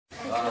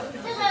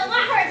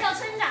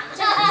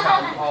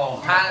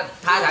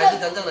他才是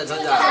真正的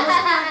村长。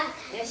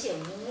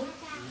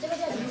这个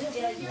叫什么？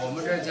我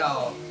们这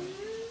叫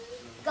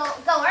狗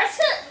儿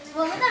翅，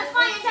我们的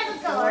方言叫做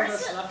狗儿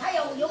翅。它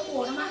有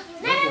果的吗？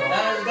来，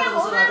变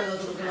红了，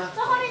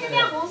这后面就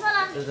变红色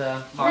了。是这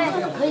样。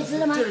对，可以吃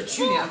的吗？这是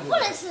去年不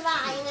能吃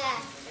吧？应该。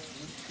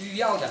预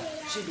药的，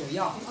是一种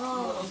药。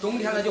哦。冬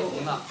天了就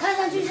红了。看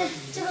上去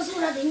这个树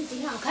呢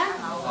挺好看。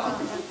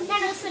看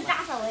这个刺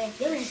扎手哎，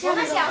有点像。我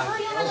们小时候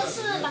用那个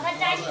刺把它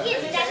摘起，叶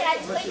子摘起来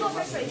可以做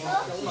成水车。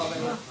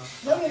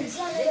有点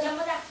像那个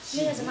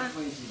什么，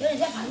有点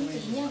像盆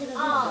景一样这个。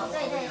哦，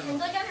对对，很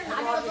多就是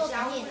拿这个做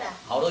盆景的。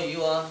好多鱼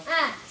哦。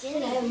哎，锦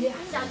鲤还有鱼，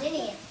小锦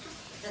鲤。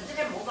这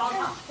边磨高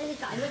了。这里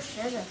搞一个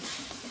池子。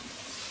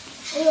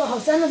哎呦，好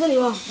深啊这里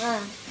哦。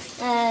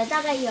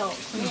大概有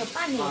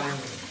半米吧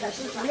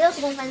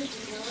，60公分。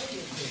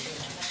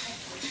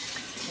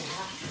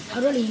好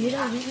多鲤鱼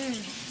在里面。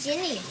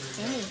锦鲤，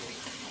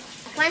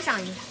观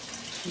赏鱼。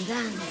你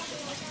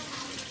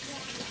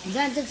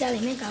看这家里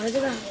面搞的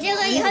这个。这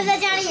个以后在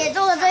家里也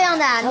做个这样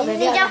的，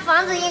你家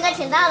房子应该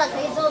挺大的，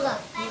可以做个。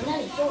你那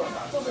里做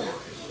不了。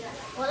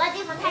我那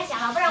地方太小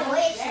了，不然我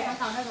也喜欢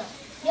搞这个。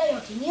要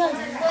有庭院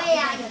才行。对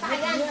呀，有大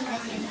院子才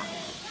行。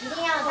一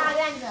定要有大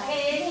院子。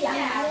阳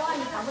台的话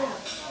你搞不了。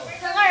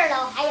这2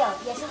楼还有，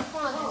也是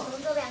放了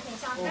从这边可以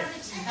上去，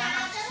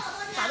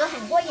搞得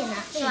很过瘾的，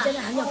是吧？真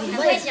的很有品味，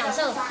很会享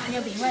受，很有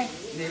品味。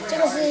这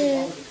个是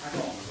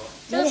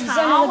有点像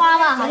那个花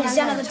吧，有点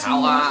像那个金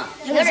花，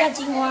有点像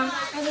金花，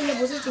但是又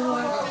不是金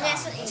花，应该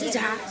是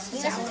茶，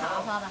应该是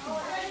茶花吧。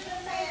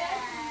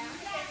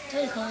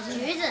这颗是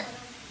橘子，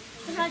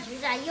不知道橘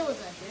子还是柚子，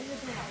橘子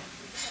是吧？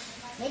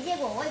没结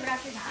果，我也不知道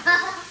是啥。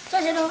这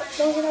些东西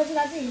都是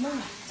他自己弄的，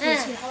他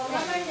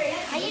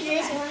一直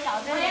喜欢搞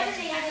这个艺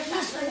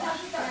术。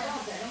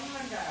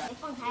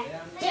放开。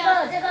这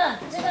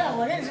个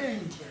我认识。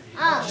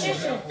啊，芝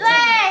士。对，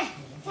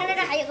看这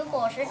还有个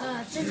果实。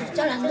啊，芝士，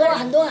这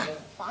很多。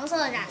黄色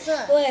染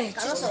色。对，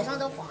搞到手上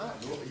都黄了。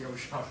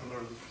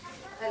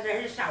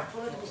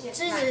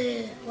芝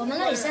士，我们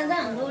那里山上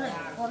很多的。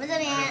我们这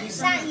边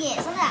山野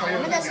生的，我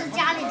们的是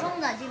家里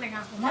种的，基本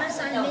上。我们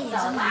山里面野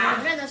生的，我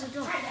们这都是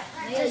种，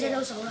这些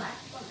都熟了。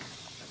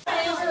这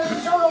是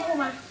臭豆腐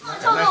吗？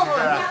臭豆腐。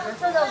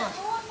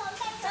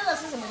这个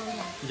是什么东西？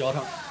腰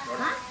肠。啊？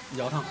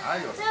腰肠。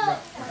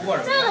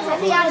这个才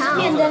是鸭肠。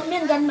面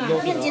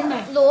筋嘛。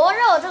螺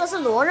肉，这个是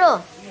螺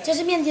肉。这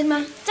是面筋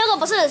吗？这个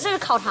不是，这是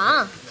烤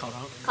肠。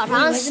烤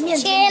肠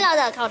切了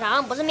的烤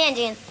肠，不是面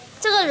筋。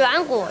这个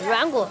软骨。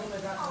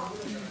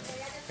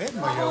哎，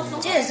没有。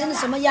这也是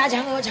什么鸭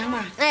肠、鹅肠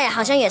嘛？哎，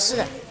好像也是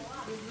的。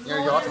要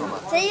鸭肠嘛？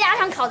这鸭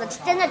肠烤的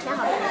真的挺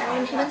好吃的。你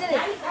们这里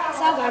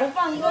烧烤都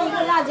放一个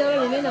辣椒在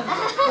里面的，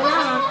不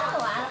辣吗？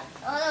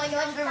完了，我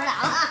吃不了了。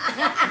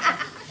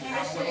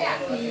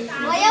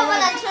我又不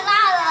能吃辣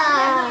的。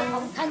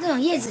看这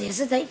种叶子也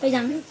是非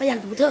常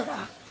独特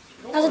啊，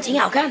但是挺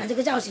好看的这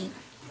个造型。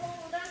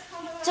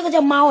这个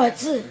叫猫耳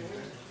刺，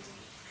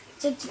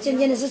这尖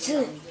尖的是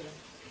刺。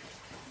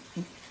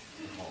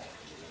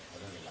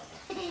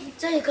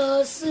这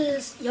个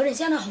是有点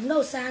像那红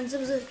豆杉，是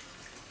不是？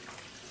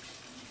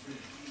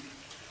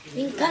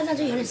你看上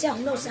去有点像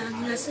红豆杉，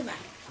应该是吧？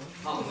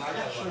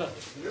是的。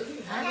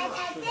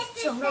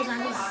是红豆杉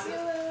是吧？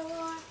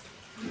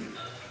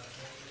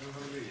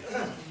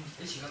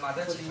我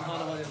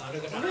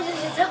对这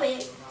些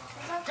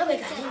特别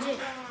感兴趣。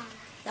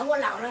等我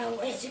老了，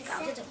我也去搞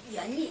这种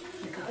园艺，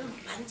搞这种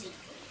盆景。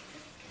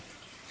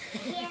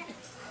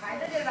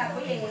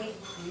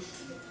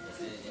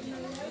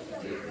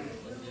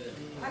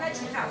刚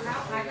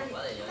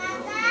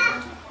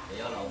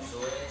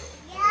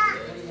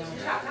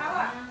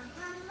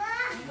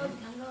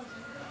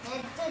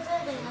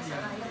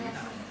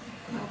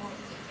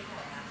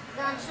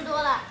刚吃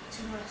多了，吃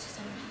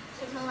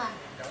撑了，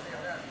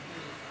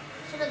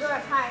吃了多少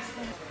菜？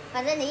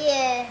反正你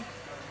也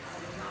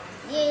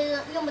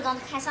用不着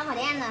开烧烤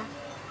店了。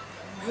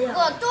没有。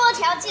我多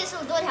条技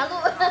术多条路。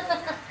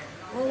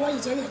我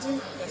以前也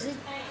是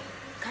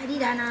开地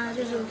摊啊，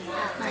就是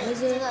买一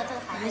些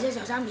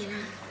小商品啊，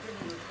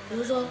比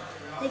如说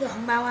那个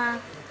红包啊，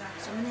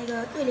什么那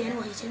个对联，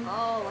我以前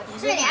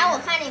对联我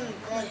看你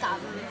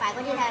摆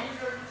过地摊，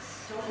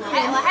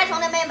我还从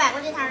来没有摆过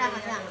地摊的，好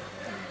像。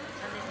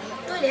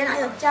对联还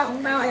有加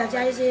红包，还有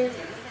加一些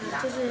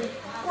就是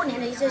过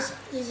年的一些用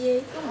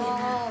品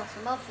啊，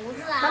什么福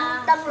字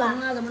啊、灯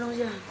笼啊，什么东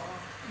西啊。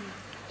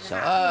小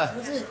二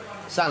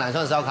上2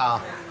串烧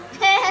烤。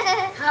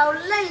好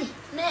累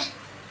呢，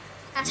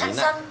陈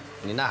生。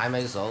你那还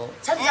没熟。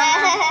陈生，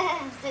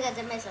这个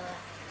真没熟了，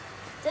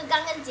这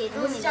刚刚解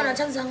冻。不是叫他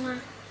陈生吗？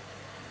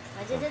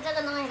我觉得这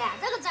个弄一下，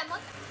这个怎么？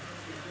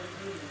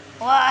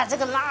哇，这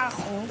个辣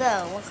红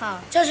的，我靠！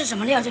这是什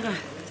么料？这个？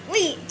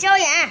喂，椒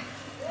盐。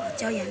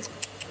椒盐。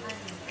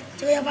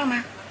这个要放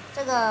吗？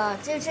这个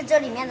就是这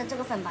里面的这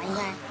个粉吧，应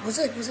该。不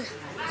是，不是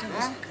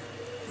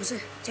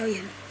椒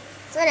盐。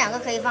这2个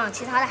可以放，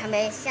其他的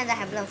现在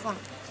还不能放。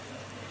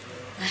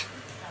来，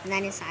拿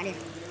点撒点。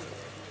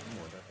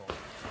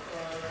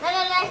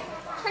来，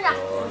村长。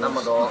那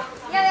么多。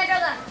要不要这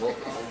个？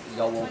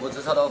我不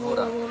吃臭豆腐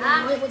的。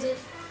啊？我也不吃。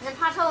你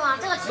怕臭吗？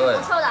这个吃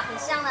不臭的，很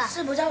香的。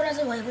是不臭，但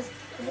是我也不。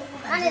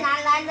那你拿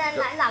哪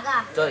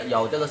个？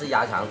这个是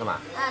鸭肠是吗？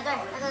啊，对，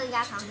那个是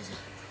鸭肠，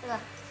这个，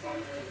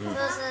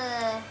这是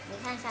你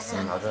看一下这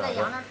个，这个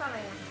羊肉串儿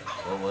呀。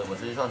我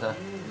直接上车，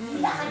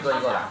一个一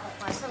个来。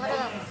我吃过这个。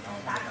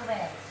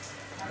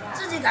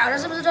自己搞的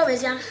是不是特别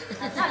香？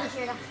那必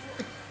须的。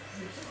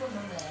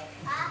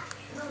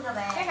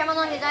吃什么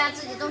东西都要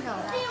自己动手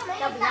的，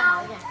要比较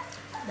好一点。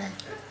对。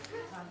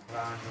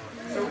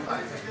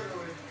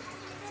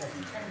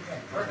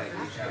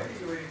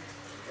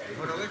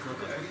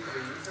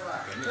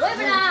我也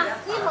不知道，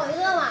一口一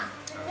个嘛，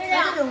是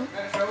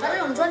不是？它这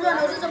种串串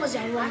都是这么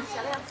小吗？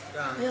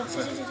没有，谢。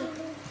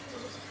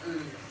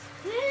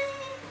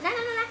来，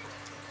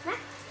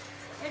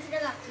要吃这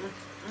个。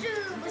这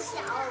么小，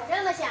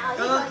一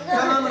口一个。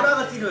那么大个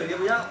鸡腿你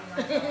不要？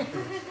等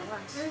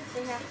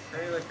一下。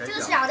这个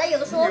小的有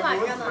个说法，你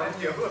知道吗？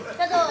叫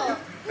做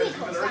一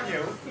口香。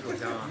一口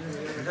香啊！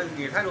你看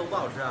你太多不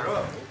好吃啊，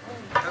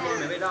太多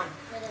没味道。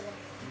对。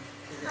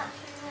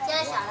现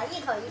在小的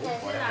一口一个，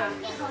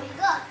一口一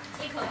个，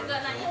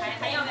那你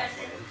还要不要吃？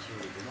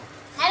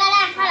来，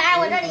快来，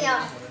我这里有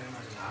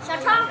小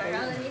葱，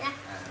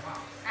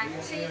来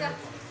吃一个。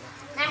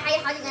来，还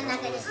有好几根，来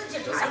给你。小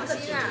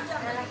心啊！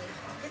来，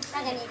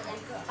再给你一个，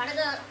把这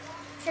个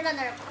吃的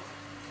那儿，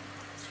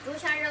竹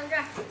签扔这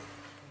儿。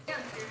这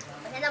样吃，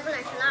我现在不能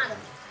吃辣的。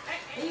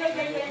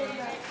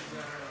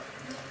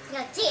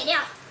要戒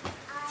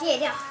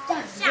掉，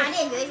下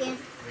定决心。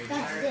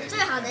最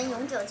好能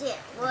永久戒。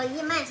我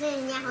一慢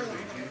性咽喉炎的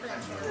不能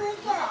吃。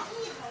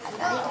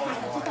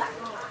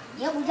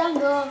你要不唱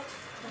歌？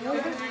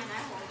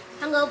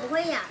唱歌不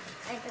会呀。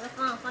哎，这个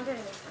放这里。